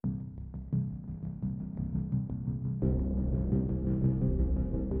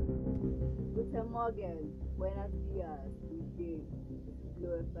Morgan, buenos dias, good day. This is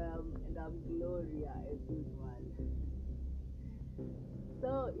Blue FM and I'm Gloria everyone.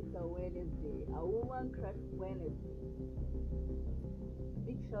 So it's a Wednesday, a woman crush Wednesday.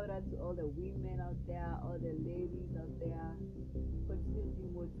 Big shout out to all the women out there, all the ladies out there. Continue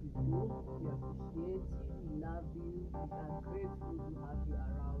doing what you do. We appreciate you, we love you, we are grateful to have you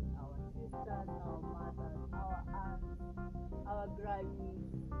around. Our sisters, our mothers, our aunts, our grannies,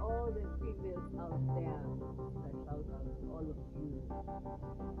 all the females out there. A shout out to all of you.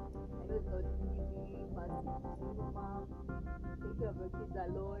 I know it's not easy, but single mom, take care of your kids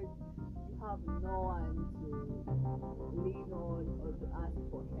alone. You have no one to lean on or to ask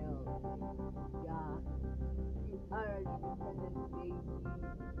for help. Yeah, you are an independent baby.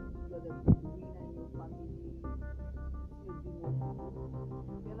 You're the breadwinner in your family. You're doing what you do.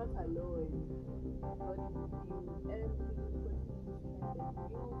 You're not alone. God is with you, and He will continue to strengthen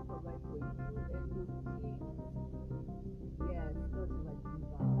you, provide for you and your kids. Yes, don't ever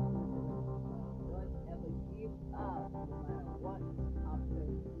give up. Don't ever give up. Don't ever give up, no matter what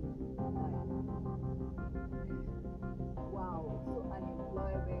happens in life. Wow, so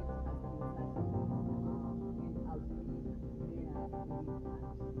unemployment has been such a and I've been there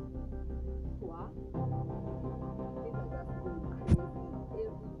wow, things are just going crazy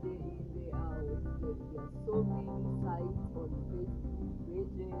every day in, day out. There are so many sites on Facebook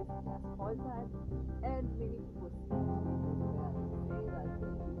pages that contact and many people see it as well. Saying that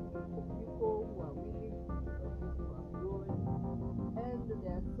they're looking for people who are willing to do service for abroad and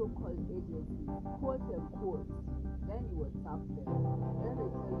there are so-called agencies, quote unquote. Then you WhatsApp them. Then they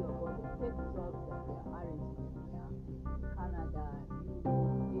tell you about the fake jobs that they are arranging there. Canada,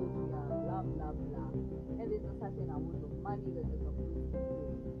 Europe, Asia, blah blah blah. And there's a certain amount of money that they're supposed to pay.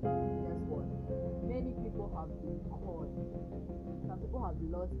 Guess what? Many people have been caught. Some people have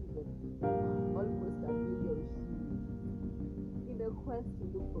lost even almost a million shillings in a quest to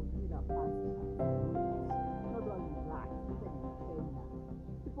look for greener pastures. Not only that, even in Kenya.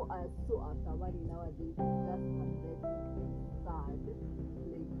 People are so after money nowadays, it's just pathetic and sad.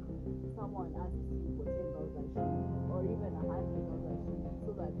 Like someone asks you for 10,000 shillings or even 100,000 shillings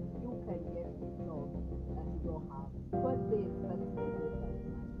so that you can get a job that you don't have. But they expect to get that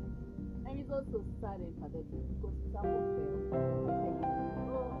money. And it's also sad and pathetic because some of them are telling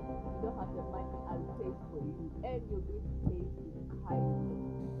you, oh, you don't have the money, I'll pay for you. And you're going to pay with kindness.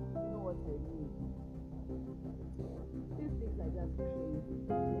 You know what I mean? These things are just crazy.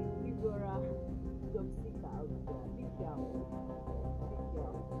 Like if you're a job seeker out there, be careful. Be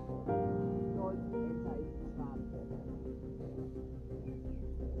careful. Don't enter into trap.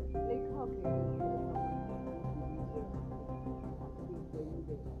 Like how can you tell someone to pay for you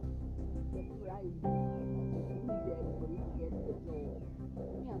the price that is needed for you to get the job?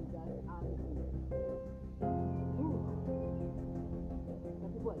 Me, I'm just asking. Ooh. The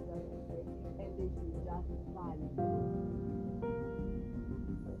people are just ready and they should just value.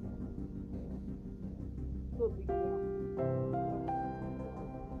 So be careful.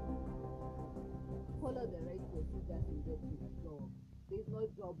 Follow the right procedures in getting a job. There's no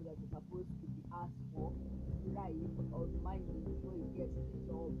job that is supposed to be asked for right or money before you get the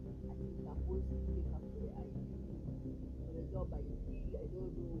job. I think you're supposed to take up for the ID. For the job I see, I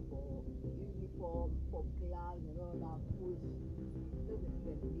don't know, for uniform, for class and all that push. It doesn't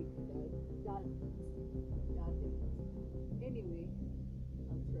even make sense. Doesn't. Anyway,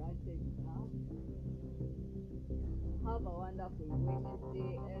 I'm ranted now. Have a wonderful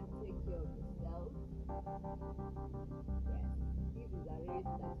Wednesday and take care of yourself. Yes, this is a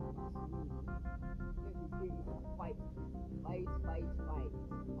race that you must win. Every day is a fight. Fight, fight, fight.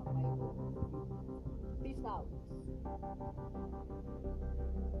 Survival. Peace out.